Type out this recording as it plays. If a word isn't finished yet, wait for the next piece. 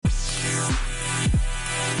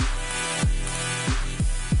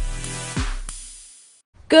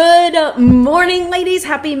Good morning, ladies.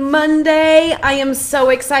 Happy Monday. I am so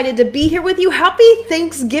excited to be here with you. Happy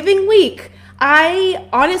Thanksgiving week. I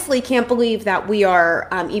honestly can't believe that we are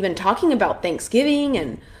even talking about Thanksgiving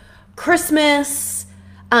and Christmas.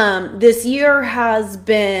 This year has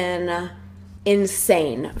been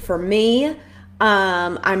insane for me.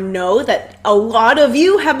 I know that a lot of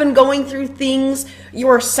you have been going through things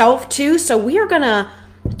yourself too. So we are going to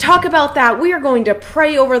talk about that. We are going to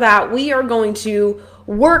pray over that. We are going to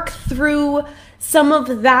work through some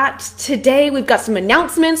of that today. We've got some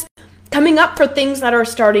announcements coming up for things that are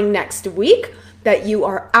starting next week that you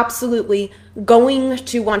are absolutely going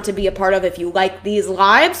to want to be a part of. If you like these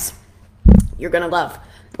lives, you're going to love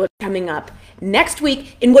what's coming up next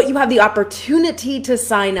week and what you have the opportunity to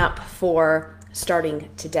sign up for starting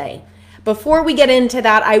today. Before we get into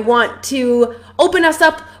that, I want to open us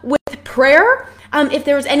up with prayer. If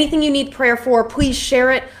there's anything you need prayer for, please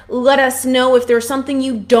share it. Let us know. If there's something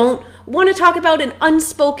you don't want to talk about, an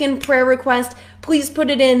unspoken prayer request, please put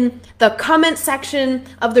it in the comment section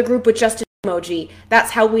of the group with just an emoji.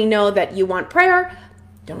 That's how we know that you want prayer.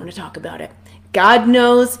 Don't want to talk about it. God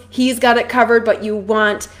knows He's got it covered, but you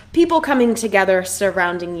want people coming together,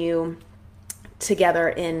 surrounding you together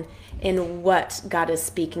in what God is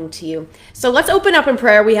speaking to you. So let's open up in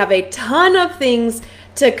prayer. We have a ton of things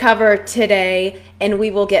to cover today, and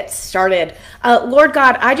we will get started. Lord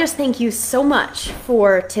God, I just thank you so much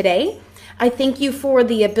for today. I thank you for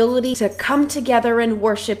the ability to come together and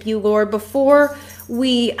worship you, Lord. Before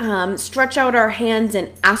we stretch out our hands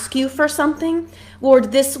and ask you for something,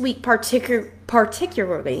 Lord, this week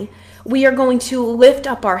particularly, we are going to lift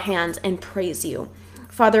up our hands and praise you.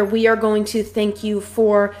 Father, we are going to thank you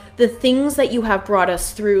for the things that you have brought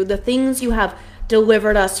us through, the things you have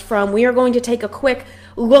delivered us from. We are going to take a quick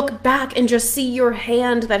look back and just see your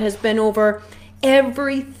hand that has been over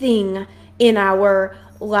everything in our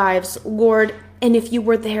lives, Lord. And if you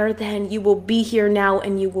were there then, you will be here now,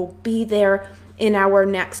 and you will be there in our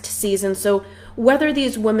next season. So whether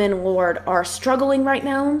these women, Lord, are struggling right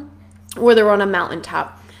now or they're on a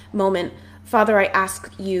mountaintop moment, Father, I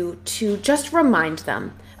ask you to just remind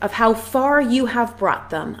them of how far you have brought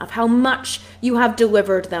them, of how much you have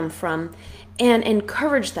delivered them from, and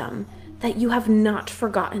encourage them that you have not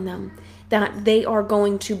forgotten them, that they are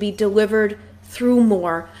going to be delivered through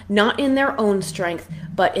more, not in their own strength,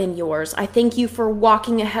 but in yours. I thank you for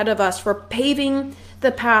walking ahead of us, for paving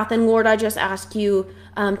the path. And Lord, I just ask you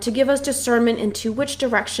to give us discernment into which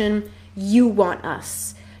direction you want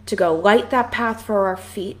us to go. Light that path for our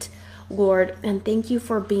feet, Lord, and thank you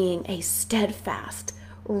for being a steadfast,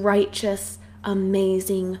 righteous,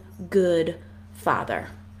 amazing, good Father.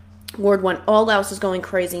 Lord, when all else is going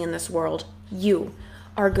crazy in this world, you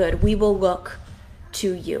are good. We will look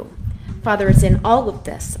to you. Father, it's in all of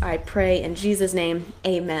this I pray in Jesus' name,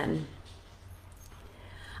 amen.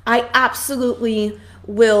 I absolutely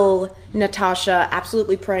will, Natasha,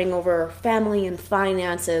 absolutely praying over family and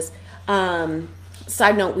finances.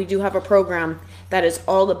 Side note, we do have a program that is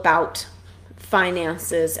all about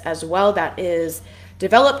finances as well, that is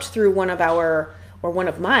developed through one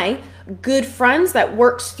of my good friends that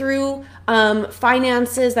works through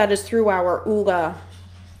finances. That is through our ULA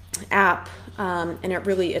app, and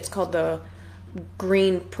it's called the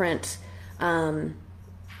Green Print, and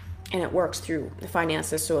it works through the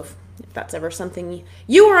finances. So if that's ever something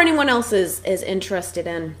you or anyone else is interested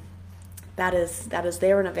in, that is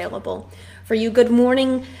there and available for you. Good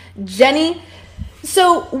morning, Jenny.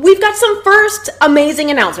 So we've got some first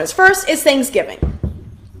amazing announcements. First is Thanksgiving.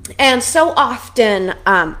 And so often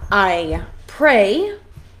I pray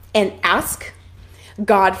and ask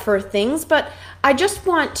God for things, but I just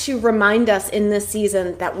want to remind us in this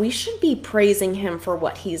season that we should be praising him for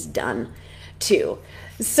what he's done too.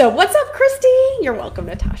 So what's up, Christy? You're welcome,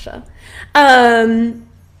 Natasha.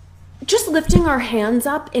 Just lifting our hands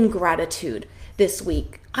up in gratitude this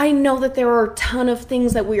week. I know that there are a ton of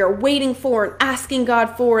things that we are waiting for and asking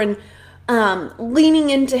God for, and leaning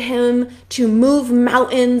into him to move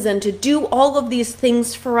mountains and to do all of these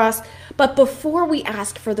things for us. But before we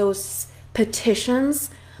ask for those petitions,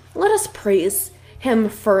 let us praise him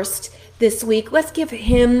first this week. Let's give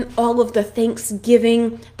him all of the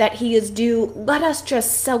thanksgiving that he is due. Let us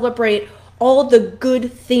just celebrate all the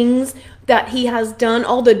good things that he has done,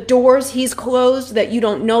 all the doors he's closed that you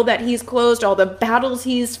don't know that he's closed, all the battles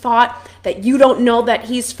he's fought that you don't know that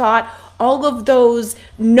he's fought, all of those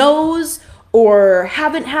no's or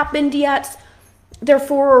haven't happened yet. They're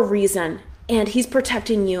for a reason, and he's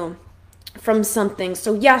protecting you from something.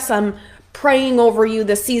 So yes, I'm praying over you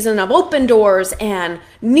this season of open doors and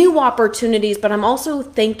new opportunities, but I'm also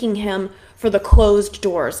thanking him for the closed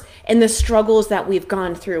doors and the struggles that we've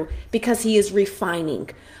gone through, because he is refining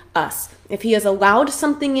us. If he has allowed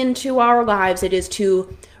something into our lives, it is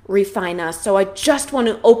to refine us. So I just want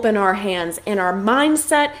to open our hands and our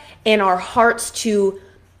mindset and our hearts to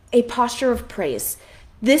a posture of praise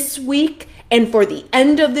this week and for the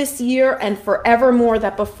end of this year and forevermore,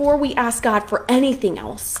 that before we ask God for anything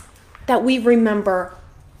else, that we remember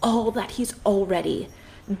all that he's already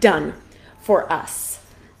done for us.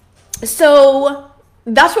 So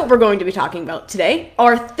that's what we're going to be talking about today,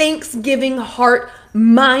 our Thanksgiving heart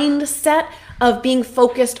mindset of being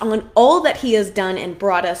focused on all that he has done and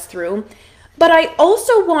brought us through. But I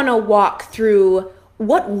also want to walk through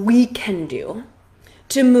what we can do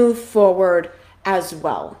to move forward as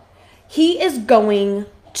well. He is going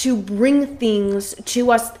to bring things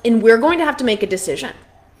to us, and we're going to have to make a decision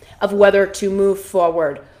of whether to move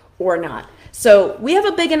forward or not. So we have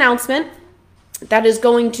a big announcement that is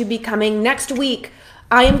going to be coming next week.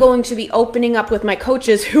 I am going to be opening up with my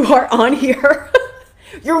coaches who are on here.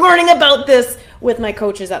 You're learning about this with my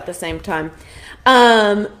coaches at the same time.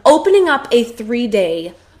 Opening up a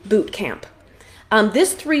 3-day boot camp.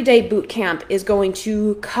 This 3-day boot camp is going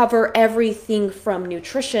to cover everything from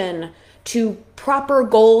nutrition to proper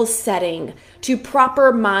goal setting, to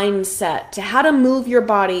proper mindset, to how to move your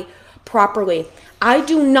body properly. I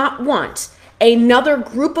do not want another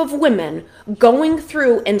group of women going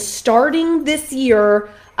through and starting this year,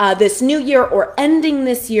 this new year, or ending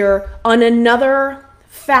this year on another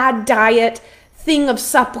fad diet, thing of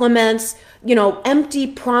supplements, empty,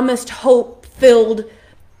 promised, hope-filled,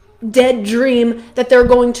 dead dream that they're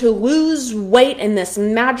going to lose weight in this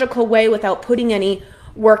magical way without putting any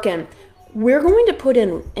work in. We're going to put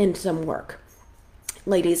in some work,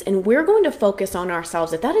 ladies, and we're going to focus on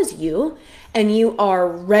ourselves. If that is you and you are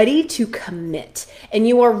ready to commit and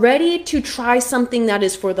you are ready to try something that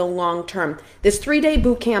is for the long term, this 3-day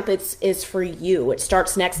boot camp is for you. It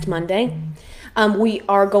starts next Monday. We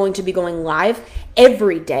are going to be going live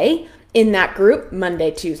every day in that group,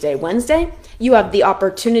 Monday, Tuesday, Wednesday. You have the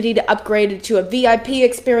opportunity to upgrade to a VIP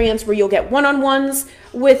experience where you'll get one-on-ones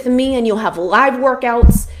with me and you'll have live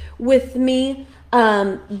workouts with me.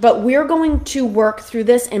 But we're going to work through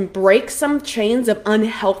this and break some chains of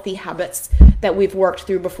unhealthy habits that we've worked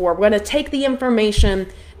through before. We're going to take the information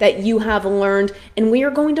that you have learned and we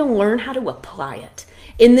are going to learn how to apply it.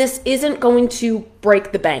 And this isn't going to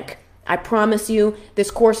break the bank. I promise you,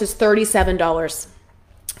 this course is $37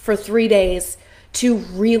 for 3 days to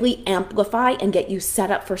really amplify and get you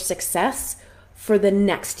set up for success for the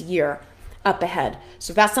next year up ahead.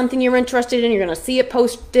 So if that's something you're interested in, you're going to see it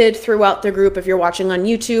posted throughout the group. If you're watching on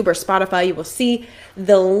YouTube or Spotify, you will see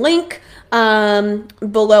the link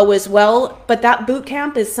below as well. But that boot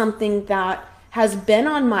camp is something that has been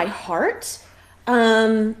on my heart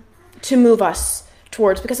to move us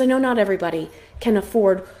towards, because I know not everybody can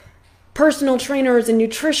afford personal trainers and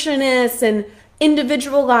nutritionists and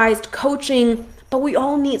individualized coaching, but we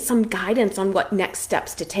all need some guidance on what next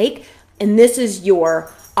steps to take. And this is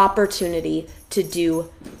your opportunity to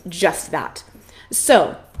do just that.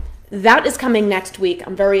 So that is coming next week.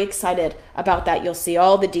 I'm very excited about that. You'll see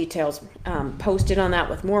all the details posted on that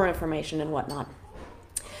with more information and whatnot.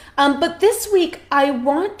 But this week, I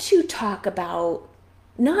want to talk about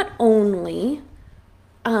not only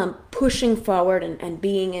pushing forward and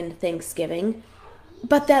being in Thanksgiving,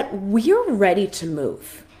 but that we're ready to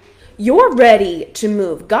move. You're ready to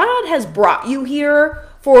move. God has brought you here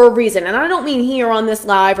for a reason. And I don't mean here on this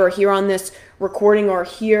live or here on this recording or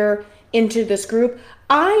here into this group.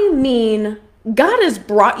 I mean, God has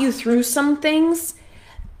brought you through some things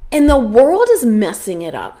and the world is messing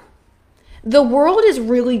it up. The world is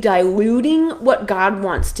really diluting what God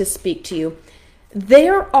wants to speak to you.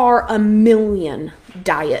 There are a million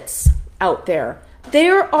diets out there.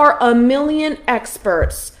 There are a million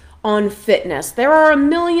experts on fitness. There are a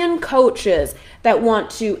million coaches that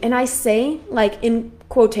want to, and I say like in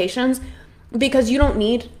quotations, because you don't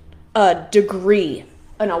need a degree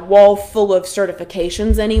and a wall full of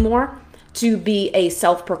certifications anymore to be a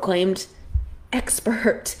self-proclaimed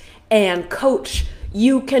expert and coach.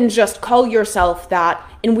 You can just call yourself that,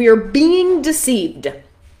 and we are being deceived.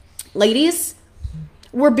 Ladies,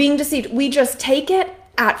 we're being deceived. We just take it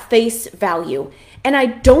at face value. And I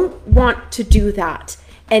don't want to do that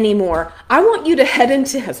anymore. I want you to head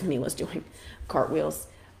into, as Mila's doing cartwheels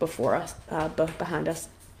before us, behind us.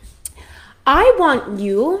 I want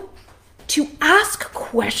you to ask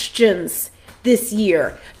questions this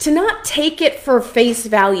year, to not take it for face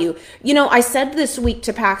value. I said this week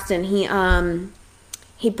to Paxton,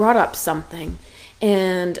 he brought up something,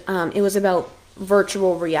 and it was about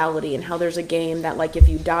virtual reality and how there's a game that, like, if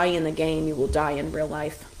you die in the game, you will die in real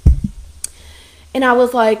life. And I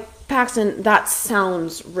was like, Paxton, that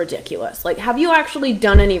sounds ridiculous. Like, have you actually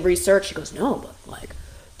done any research? He goes, no, but like,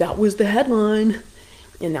 that was the headline,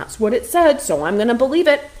 and that's what it said, so I'm going to believe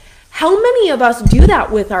it. How many of us do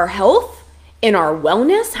that with our health and our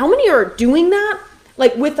wellness? How many are doing that,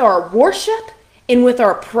 like, with our worship and with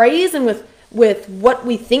our praise and with what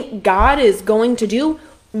we think God is going to do?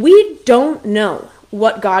 We don't know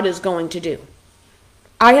what God is going to do.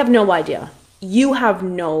 I have no idea. You have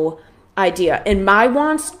no idea. And my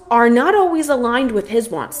wants are not always aligned with his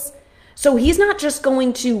wants. So he's not just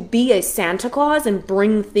going to be a Santa Claus and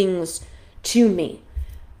bring things to me.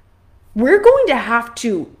 We're going to have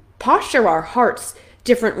to posture our hearts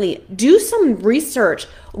differently. Do some research.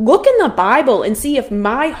 Look in the Bible and see if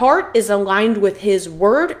my heart is aligned with his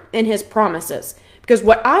word and his promises. Because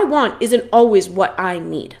what I want isn't always what I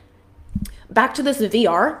need. Back to this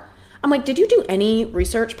VR. I'm like, did you do any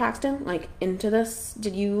research, Paxton, like, into this?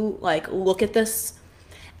 Did you, like, look at this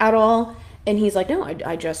at all? And he's like, no,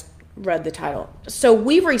 I just read the title. So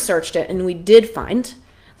we researched it, and we did find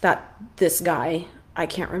that this guy, I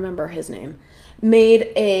can't remember his name,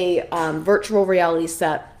 made a virtual reality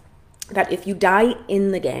set that if you die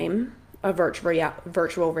in the game of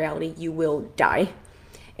virtual reality, you will die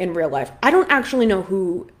in real life. I don't actually know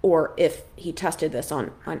who or if he tested this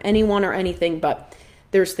on anyone or anything, but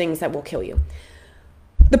there's things that will kill you.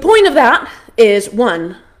 The point of that is,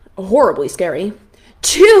 one, horribly scary.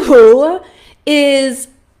 Two is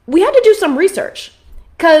we had to do some research,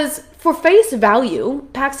 because for face value,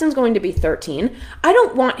 Paxton's going to be 13. I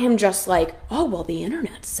don't want him just like, oh, well, the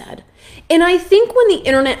internet said. And I think when the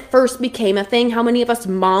internet first became a thing, how many of us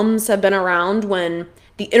moms have been around when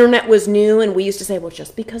the internet was new and we used to say, well,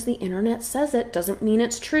 just because the internet says it doesn't mean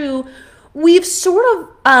it's true. We've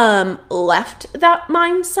sort of left that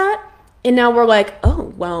mindset, and now we're like,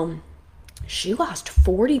 oh, well, she lost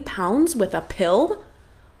 40 pounds with a pill?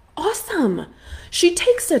 Awesome. She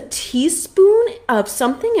takes a teaspoon of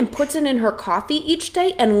something and puts it in her coffee each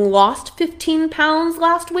day and lost 15 pounds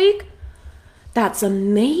last week? That's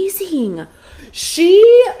amazing. She,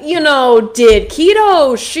 did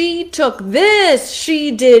keto. She took this.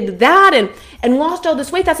 She did that and lost all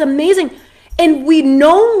this weight. That's amazing. And we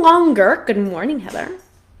no longer, good morning, Heather.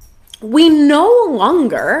 We no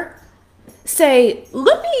longer say,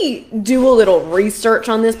 let me do a little research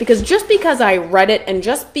on this, because just because I read it and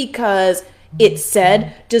just because it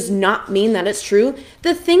said does not mean that it's true.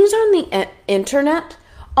 The things on the internet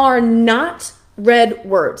are not read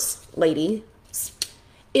words, lady.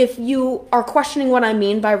 If you are questioning what I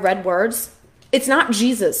mean by read words, it's not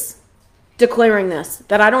Jesus declaring this,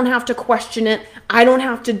 that I don't have to question it. I don't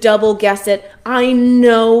have to double guess it. I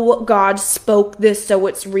know God spoke this, so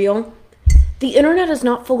it's real. The internet is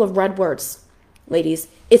not full of red words, ladies.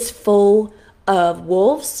 It's full of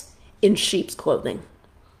wolves in sheep's clothing.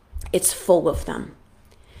 It's full of them.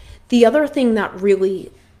 The other thing that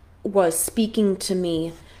really was speaking to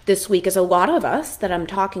me this week is a lot of us that I'm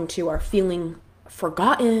talking to are feeling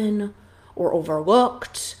forgotten or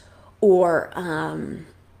overlooked or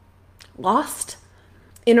lost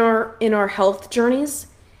in our health journeys.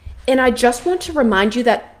 And I just want to remind you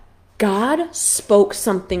that God spoke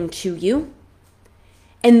something to you.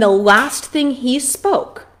 And the last thing he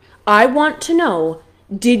spoke, I want to know,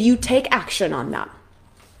 did you take action on that?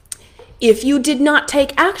 If you did not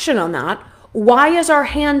take action on that, why is our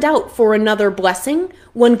hand out for another blessing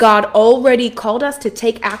when God already called us to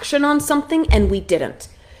take action on something and we didn't?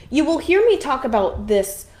 You will hear me talk about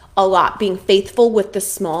this a lot, being faithful with the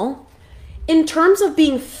small. In terms of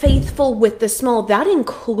being faithful with the small, that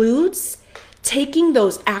includes taking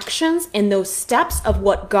those actions and those steps of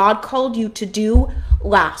what God called you to do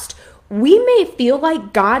last. We may feel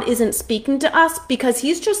like God isn't speaking to us because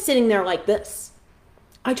he's just sitting there like this.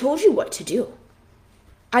 I told you what to do.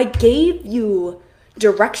 I gave you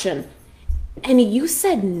direction and you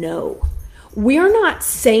said no. We're not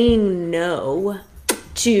saying no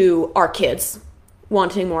to our kids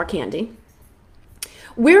wanting more candy.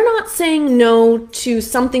 We're not saying no to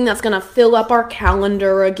something that's going to fill up our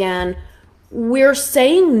calendar again. We're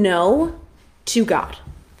saying no to God,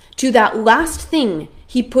 to that last thing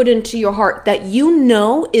he put into your heart that you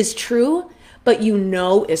know is true, but you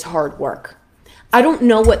know is hard work. I don't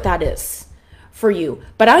know what that is for you,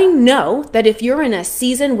 but I know that if you're in a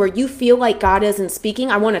season where you feel like God isn't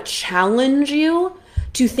speaking, I want to challenge you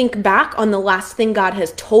to think back on the last thing God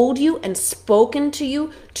has told you and spoken to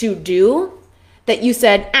you to do, that you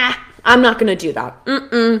said, I'm not going to do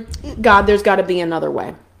that. God, there's got to be another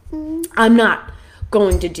way. I'm not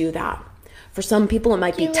going to do that. For some people, it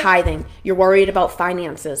might be tithing. You're worried about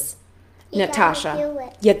finances.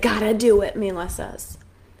 Natasha, you gotta do it, Mila says.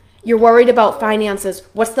 You're worried about finances.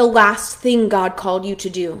 What's the last thing God called you to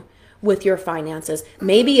do with your finances?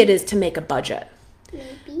 Maybe it is to make a budget.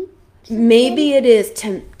 Maybe it is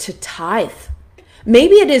to tithe.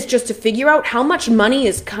 Maybe it is just to figure out how much money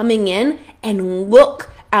is coming in and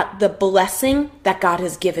look at the blessing that God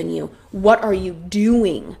has given you. What are you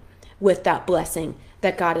doing with that blessing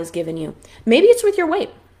that God has given you? Maybe it's with your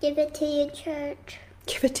weight. Give it to your church.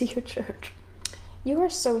 Give it to your church. You are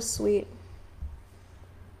so sweet.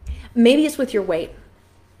 Maybe it's with your weight.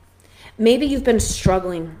 Maybe you've been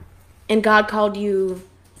struggling and God called you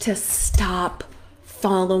to stop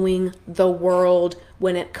following the world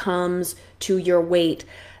when it comes to your weight.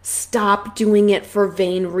 Stop doing it for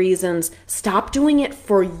vain reasons. Stop doing it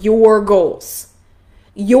for your goals.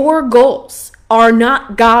 Your goals are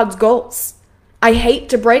not God's goals. I hate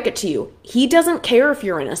to break it to you. He doesn't care if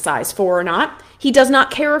you're in a size 4 or not. He does not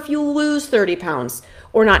care if you lose 30 pounds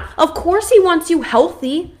or not. Of course he wants you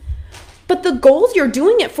healthy, but the goals you're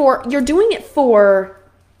doing it for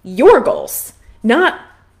your goals, not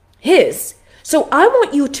his. So I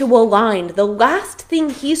want you to align the last thing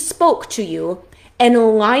he spoke to you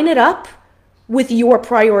and line it up with your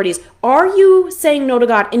priorities. Are you saying no to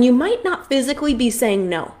God? And you might not physically be saying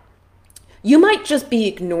no. You might just be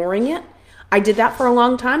ignoring it. I did that for a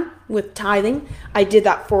long time with tithing. I did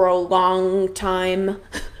that for a long time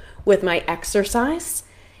with my exercise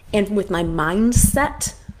and with my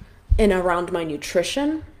mindset and around my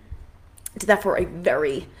nutrition. I did that for a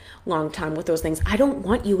very long time with those things. I don't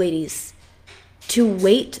want you ladies to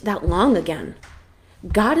wait that long again.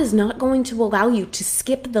 God is not going to allow you to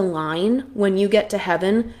skip the line when you get to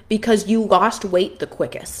heaven because you lost weight the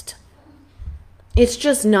quickest. It's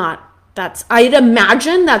just not. I'd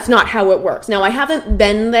imagine that's not how it works. Now, I haven't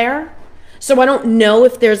been there, so I don't know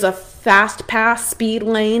if there's a fast pass speed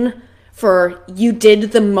lane for you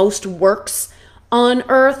did the most works on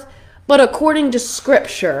earth, but according to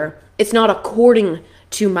scripture, it's not according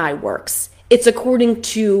to my works. It's according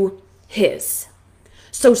to his.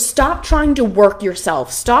 So stop trying to work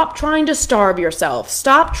yourself. Stop trying to starve yourself.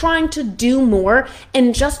 Stop trying to do more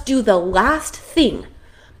and just do the last thing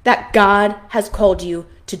that God has called you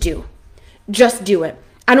to do. Just do it.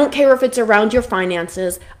 I don't care if it's around your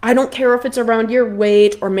finances. I don't care if it's around your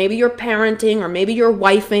weight or maybe your parenting or maybe your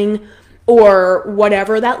wifing or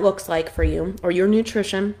whatever that looks like for you or your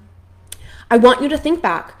nutrition. I want you to think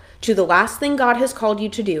back to the last thing God has called you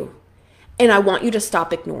to do, and I want you to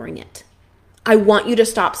stop ignoring it. I want you to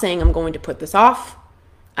stop saying, I'm going to put this off.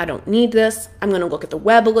 I don't need this. I'm going to look at the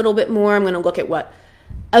web a little bit more. I'm going to look at what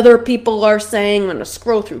other people are saying. I'm going to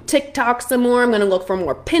scroll through TikTok some more. I'm going to look for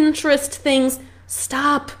more Pinterest things.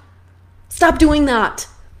 Stop. Stop doing that.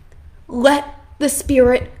 Let the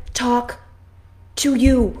Spirit talk to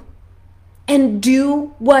you and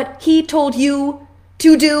do what he told you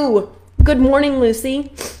to do. Good morning,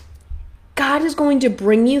 Lucy. God is going to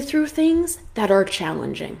bring you through things that are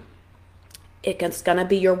challenging. It's going to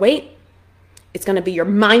be your weight. It's going to be your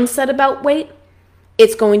mindset about weight.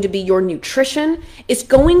 It's going to be your nutrition. It's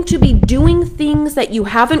going to be doing things that you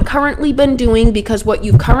haven't currently been doing because what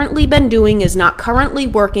you've currently been doing is not currently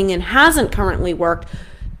working and hasn't currently worked.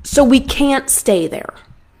 So we can't stay there.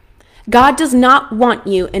 God does not want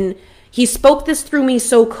you, and he spoke this through me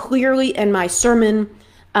so clearly in my sermon,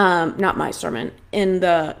 in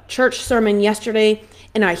the church sermon yesterday,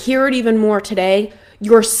 and I hear it even more today.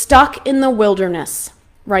 You're stuck in the wilderness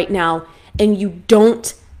right now, and you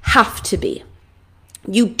don't have to be.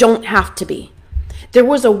 You don't have to be. There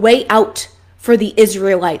was a way out for the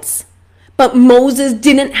Israelites, but Moses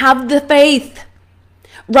didn't have the faith,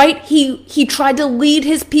 right? He tried to lead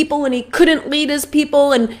his people, and he couldn't lead his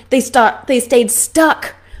people, and they stayed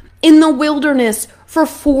stuck in the wilderness for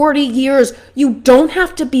 40 years. You don't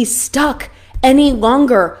have to be stuck any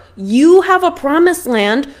longer. You have a promised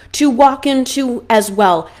land to walk into as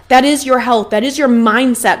well. That is your health. That is your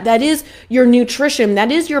mindset. That is your nutrition.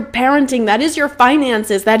 That is your parenting. That is your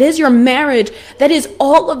finances. That is your marriage. That is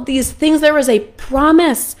all of these things. There is a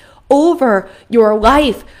promise over your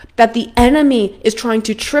life that the enemy is trying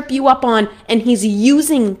to trip you up on, and he's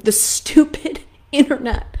using the stupid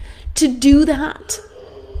internet to do that.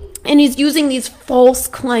 And he's using these false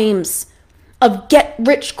claims of get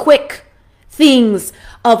rich quick things,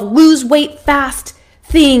 of lose weight fast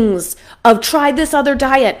things, of try this other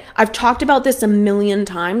diet. I've talked about this a million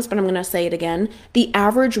times, but I'm going to say it again. The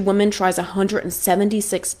average woman tries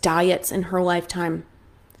 176 diets in her lifetime.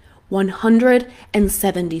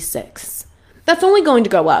 176. That's only going to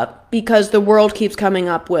go up because the world keeps coming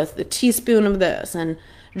up with a teaspoon of this and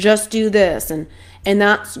just do this and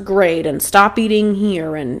that's great and stop eating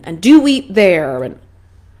here and do eat there. And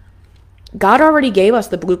God already gave us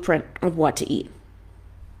the blueprint of what to eat.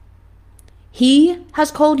 He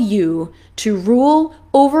has called you to rule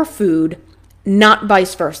over food, not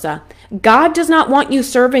vice versa. God does not want you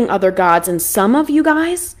serving other gods. And some of you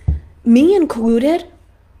guys, me included,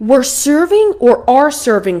 we're serving or are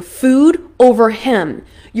serving food over him.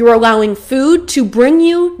 You're allowing food to bring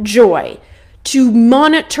you joy, to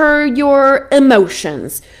monitor your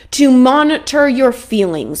emotions, to monitor your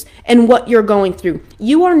feelings and what you're going through.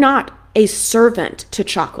 You are not a servant to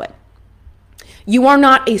chocolate. You are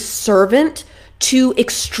not a servant to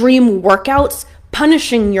extreme workouts,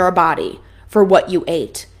 punishing your body for what you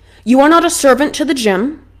ate. You are not a servant to the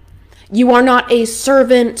gym. You are not a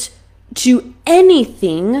servant to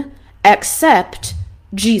anything except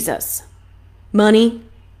Jesus. Money,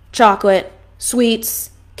 chocolate, sweets,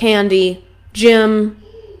 candy, gym,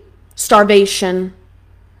 starvation.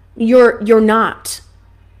 You're not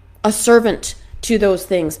a servant to those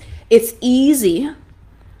things. It's easy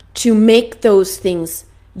to make those things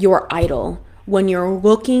your idol when you're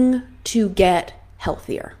looking to get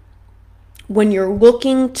healthier, when you're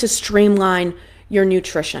looking to streamline your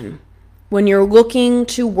nutrition, when you're looking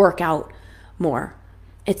to work out more.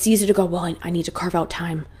 It's easy to go, well, I need to carve out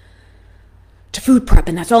time to food prep,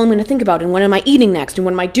 and that's all I'm going to think about. And what am I eating next? And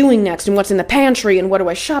what am I doing next? And what's in the pantry? And what do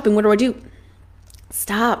I shop? And what do I do?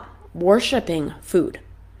 Stop worshiping food.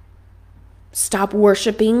 Stop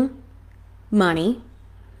worshiping money.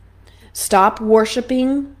 Stop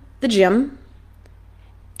worshiping the gym.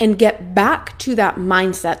 And get back to that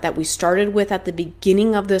mindset that we started with at the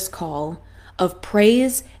beginning of this call of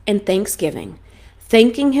praise and thanksgiving.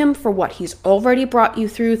 Thanking him for what he's already brought you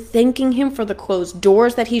through, thanking him for the closed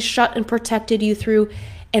doors that he's shut and protected you through,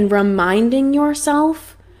 and reminding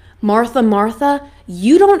yourself, Martha, Martha,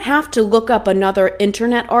 you don't have to look up another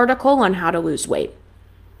internet article on how to lose weight.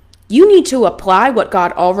 You need to apply what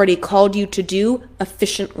God already called you to do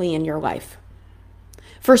efficiently in your life.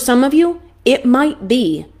 For some of you, it might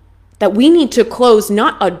be that we need to close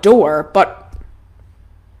not a door, but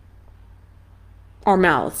our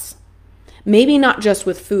mouths. Maybe not just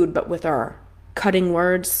with food, but with our cutting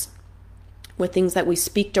words, with things that we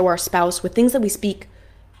speak to our spouse, with things that we speak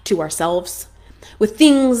to ourselves, with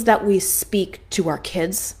things that we speak to our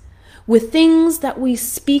kids, with things that we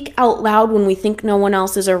speak out loud when we think no one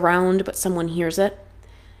else is around, but someone hears it.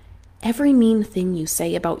 Every mean thing you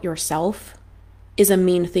say about yourself is a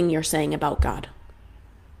mean thing you're saying about God.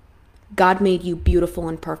 God made you beautiful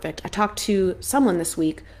and perfect. I talked to someone this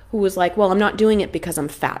week who was like, well, I'm not doing it because I'm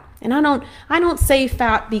fat. And I don't say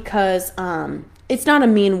fat because it's not a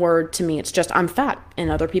mean word to me. It's just I'm fat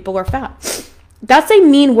and other people are fat. That's a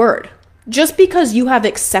mean word. Just because you have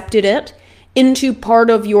accepted it into part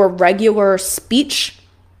of your regular speech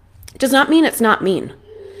does not mean it's not mean.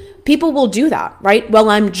 People will do that, right? Well,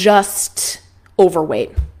 I'm just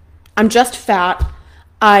overweight. I'm just fat.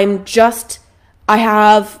 I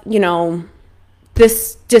have,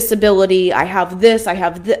 this disability. I have this. I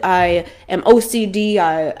am OCD.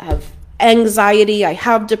 I have anxiety. I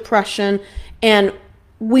have depression. And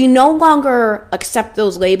we no longer accept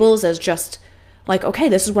those labels as just like, okay,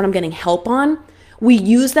 this is what I'm getting help on. We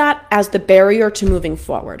use that as the barrier to moving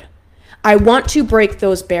forward. I want to break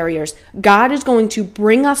those barriers. God is going to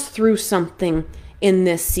bring us through something in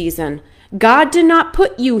this season. God did not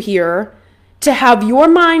put you here to have your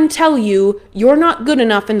mind tell you you're not good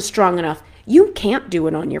enough and strong enough. You can't do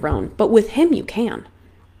it on your own, but with him you can.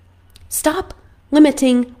 Stop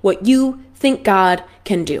limiting what you think God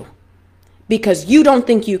can do because you don't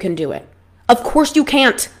think you can do it. Of course you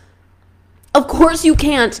can't. Of course you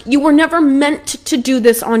can't. You were never meant to do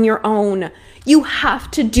this on your own. You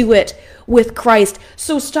have to do it with Christ.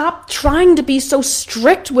 So stop trying to be so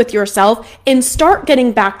strict with yourself and start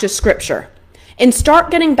getting back to Scripture. And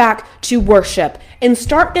start getting back to worship. And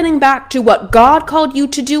start getting back to what God called you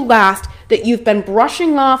to do last that you've been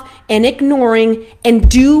brushing off and ignoring, and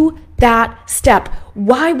do that step.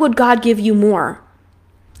 Why would God give you more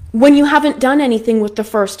when you haven't done anything with the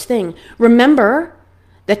first thing? Remember,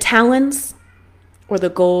 the talents or the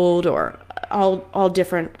gold, or all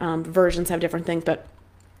different versions have different things, but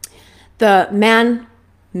the men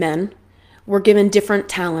were given different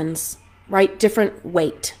talents, right? Different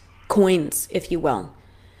weight, coins, if you will.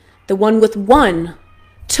 The one with one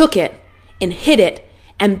took it and hid it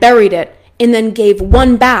and buried it and then gave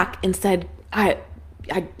one back and said, I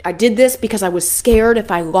did this because I was scared if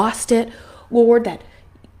I lost it, Lord, that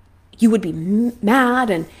you would be mad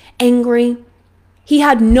and angry. He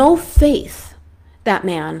had no faith that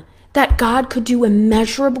man, that God could do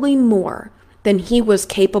immeasurably more than he was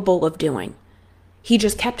capable of doing. He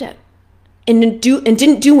just kept it and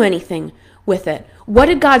didn't do anything with it. What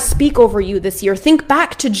did God speak over you this year? Think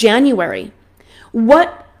back to January.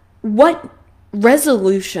 What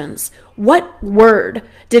resolutions, what word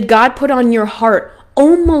did God put on your heart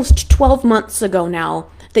almost 12 months ago now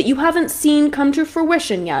that you haven't seen come to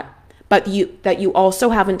fruition yet, but that you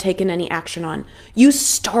also haven't taken any action on? You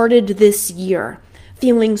started this year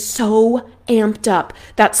feeling so amped up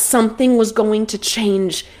that something was going to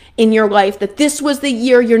change in your life, that this was the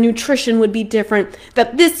year your nutrition would be different,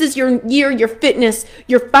 that this is your year, your fitness,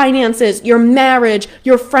 your finances, your marriage,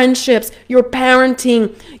 your friendships, your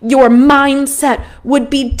parenting, your mindset would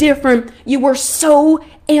be different. You were so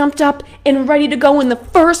amped up and ready to go, and the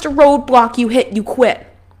first roadblock you hit, you quit.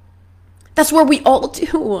 That's where we all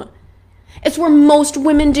do. It's where most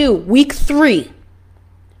women do. Week 3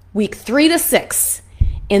 to 6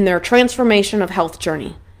 in their transformation of health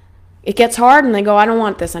journey. It gets hard and they go, I don't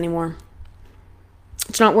want this anymore.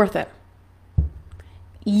 It's not worth it.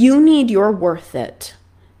 You need your worth it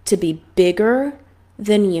to be bigger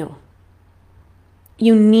than you.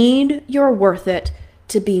 You need your worth it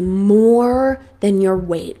to be more than your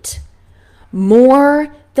weight,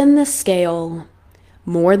 more than the scale,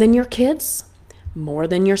 more than your kids, more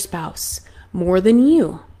than your spouse, more than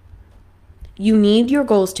you. You need your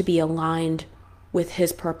goals to be aligned with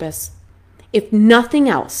his purpose. If nothing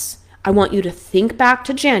else, I want you to think back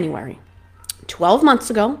to January, 12 months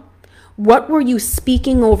ago. What were you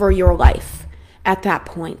speaking over your life at that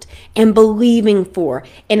point and believing for?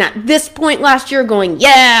 And at this point last year going,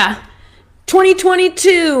 yeah,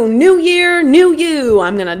 2022, new year, new you.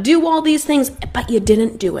 I'm going to do all these things, but you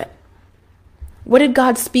didn't do it. What did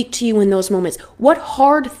God speak to you in those moments? What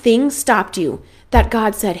hard thing stopped you that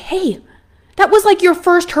God said, hey, that was like your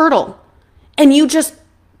first hurdle and you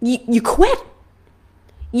quit?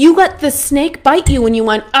 You let the snake bite you and you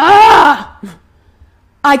went, I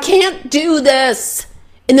can't do this.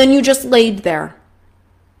 And then you just laid there.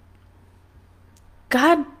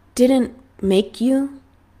 God didn't make you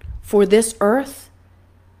for this earth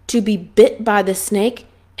to be bit by the snake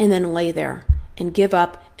and then lay there and give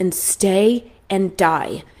up and stay and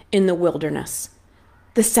die in the wilderness.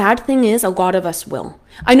 The sad thing is, a lot of us will.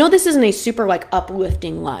 I know this isn't a super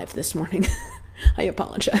uplifting live this morning. I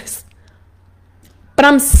apologize. But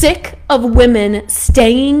I'm sick of women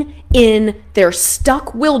staying in their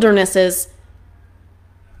stuck wildernesses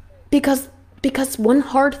because one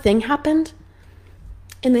hard thing happened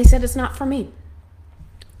and they said it's not for me.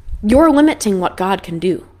 You're limiting what God can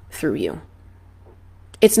do through you.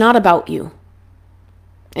 It's not about you.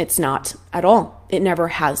 It's not at all. It never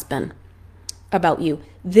has been about you.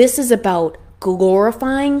 This is about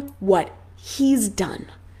glorifying what he's done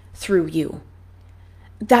through you.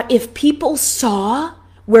 That if people saw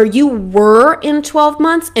where you were in 12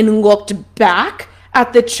 months and looked back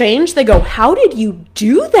at the change, they go, how did you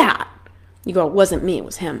do that? You go, it wasn't me, it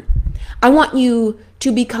was him. I want you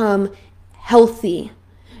to become healthy.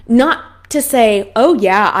 Not to say, oh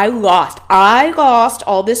yeah, I lost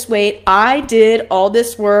all this weight. I did all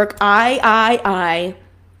this work. I.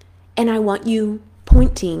 And I want you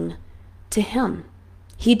pointing to him.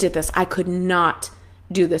 He did this. I could not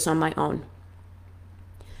do this on my own.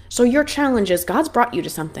 So your challenge is God's brought you to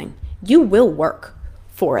something. You will work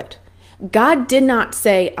for it. God did not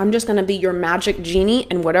say, I'm just going to be your magic genie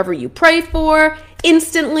and whatever you pray for,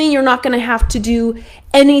 instantly, you're not going to have to do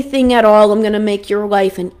anything at all. I'm going to make your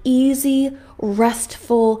life an easy,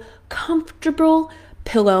 restful, comfortable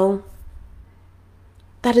pillow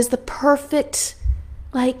that is the perfect,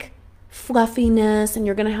 fluffiness, and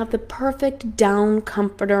you're going to have the perfect down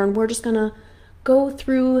comforter, and we're just going to go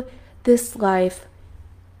through this life.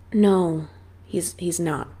 No, he's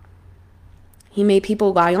not. He made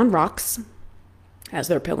people lie on rocks as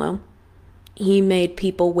their pillow. He made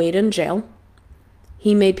people wait in jail.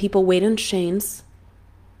 He made people wait in chains.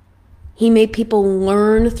 He made people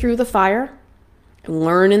learn through the fire, and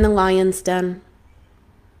learn in the lion's den,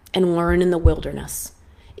 and learn in the wilderness.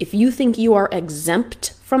 If you think you are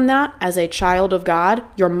exempt from that as a child of God,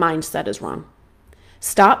 your mindset is wrong.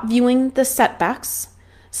 Stop viewing the setbacks.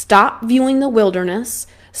 Stop viewing the wilderness.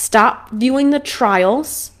 Stop viewing the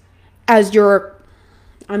trials as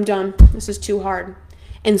I'm done. This is too hard.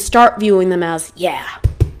 And start viewing them as, yeah,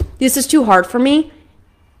 this is too hard for me,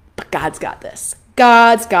 but God's got this.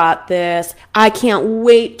 God's got this. I can't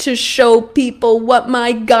wait to show people what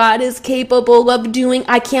my God is capable of doing.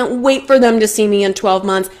 I can't wait for them to see me in 12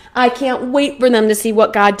 months. I can't wait for them to see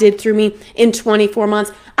what God did through me in 24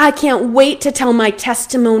 months. I can't wait to tell my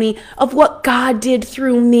testimony of what God did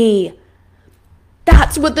through me.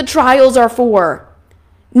 That's what the trials are for.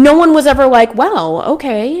 No one was ever like, well,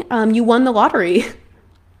 okay, you won the lottery.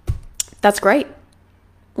 That's great.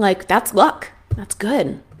 Like, that's luck. That's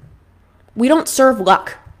good. We don't serve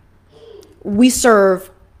luck. We serve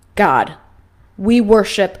God. We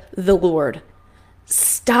worship the Lord.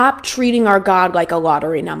 Stop treating our God like a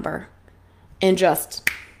lottery number and just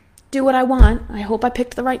do what I want. I hope I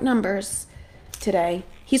picked the right numbers today.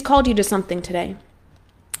 He's called you to something today.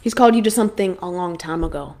 He's called you to something a long time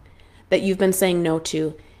ago that you've been saying no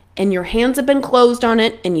to, and your hands have been closed on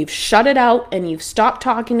it, and you've shut it out, and you've stopped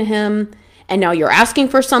talking to him, and now you're asking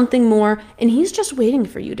for something more, and he's just waiting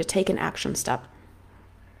for you to take an action step.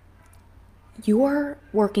 You're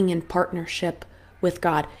working in partnership with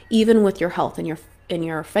God, even with your health and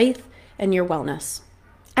your faith and your wellness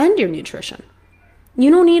and your nutrition.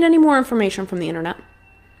 You don't need any more information from the internet.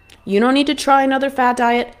 You don't need to try another fad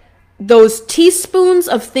diet. Those teaspoons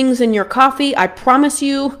of things in your coffee, I promise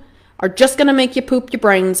you, are just going to make you poop your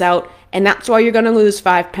brains out, and that's why you're going to lose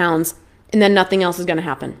 5 pounds, and then nothing else is going to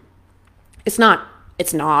happen. It's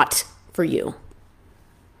not for you.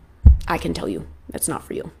 I can tell you, it's not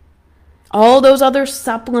for you. All those other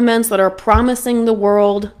supplements that are promising the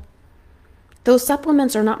world, those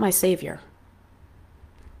supplements are not my savior.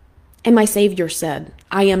 And my Savior said,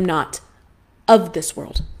 I am not of this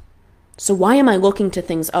world. So why am I looking to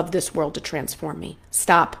things of this world to transform me?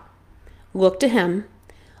 Stop. Look to him,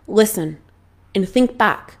 listen, and think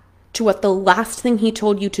back to what the last thing he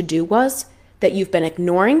told you to do was that you've been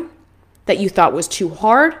ignoring, that you thought was too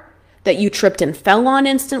hard, that you tripped and fell on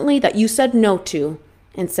instantly, that you said no to,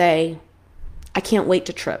 and say, I can't wait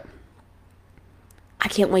to trip. I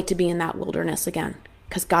can't wait to be in that wilderness again,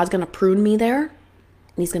 because God's going to prune me there,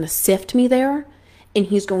 and he's going to sift me there, and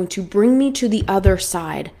he's going to bring me to the other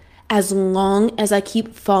side as long as I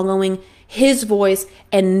keep following his voice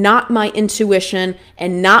and not my intuition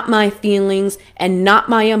and not my feelings and not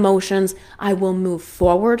my emotions. I will move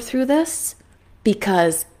forward through this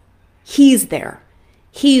because he's there.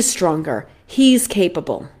 He's stronger. He's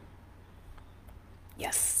capable.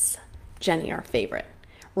 Yes, Jenny, our favorite.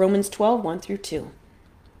 Romans 12, 1-2.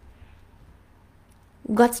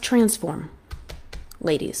 Let's transform,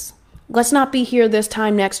 ladies. Let's not be here this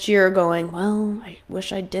time next year going, well, I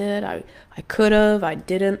wish I did. I could have. I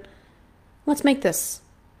didn't. Let's make this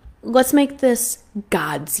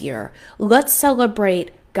God's year. Let's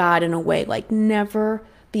celebrate God in a way like never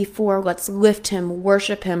before. Let's lift him,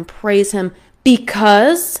 worship him, praise him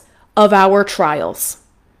because of our trials.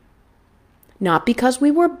 Not because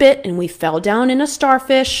we were bit and we fell down in a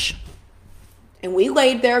starfish and we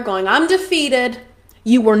laid there going, I'm defeated.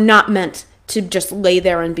 You were not meant to just lay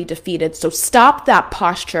there and be defeated. So stop that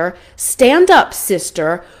posture. Stand up,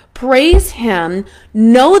 sister. Praise him.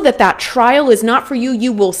 Know that that trial is not for you.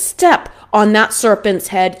 You will step on that serpent's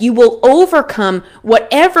head. You will overcome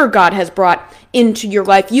whatever God has brought into your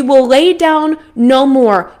life. You will lay down no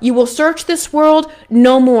more. You will search this world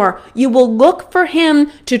no more. You will look for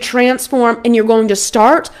him to transform, and you're going to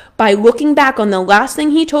start by looking back on the last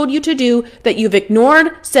thing he told you to do that you've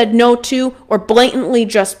ignored, said no to, or blatantly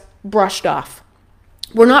just brushed off.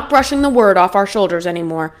 We're not brushing the word off our shoulders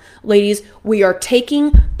anymore. Ladies, we are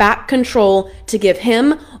taking back control to give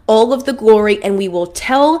him all of the glory, and we will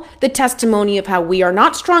tell the testimony of how we are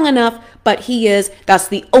not strong enough, but he is. That's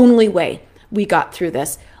the only way we got through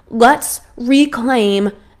this. Let's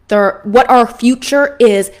reclaim what our future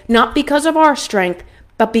is, not because of our strength,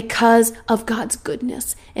 but because of God's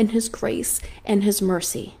goodness and his grace and his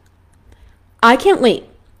mercy. I can't wait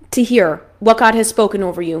to hear what God has spoken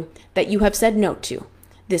over you that you have said no to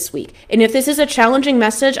this week. And if this is a challenging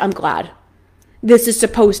message, I'm glad. This is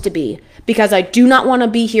supposed to be, because I do not want to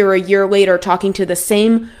be here a year later talking to the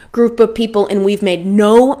same group of people and we've made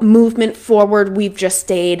no movement forward. We've just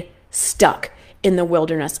stayed stuck in the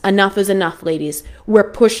wilderness. Enough is enough, ladies. We're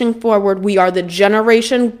pushing forward. We are the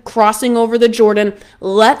generation crossing over the Jordan.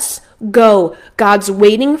 Let's go. God's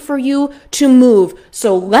waiting for you to move.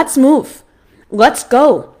 So let's move. Let's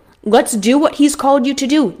go. Let's do what he's called you to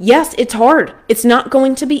do. Yes, it's hard. It's not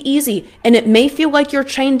going to be easy. And it may feel like you're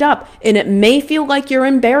chained up. And it may feel like you're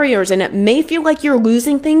in barriers. And it may feel like you're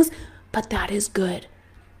losing things. But that is good.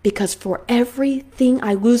 Because for everything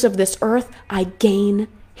I lose of this earth, I gain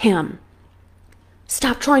him.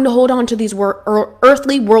 Stop trying to hold on to these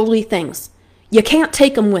earthly, worldly things. You can't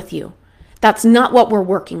take them with you. That's not what we're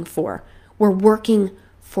working for. We're working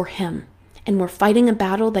for him. And we're fighting a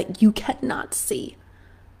battle that you cannot see.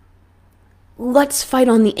 Let's fight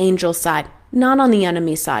on the angel side, not on the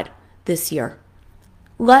enemy side this year.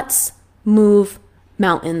 Let's move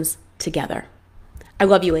mountains together. I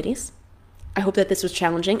love you, ladies. I hope that this was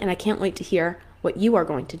challenging, and I can't wait to hear what you are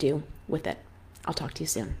going to do with it. I'll talk to you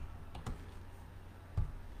soon.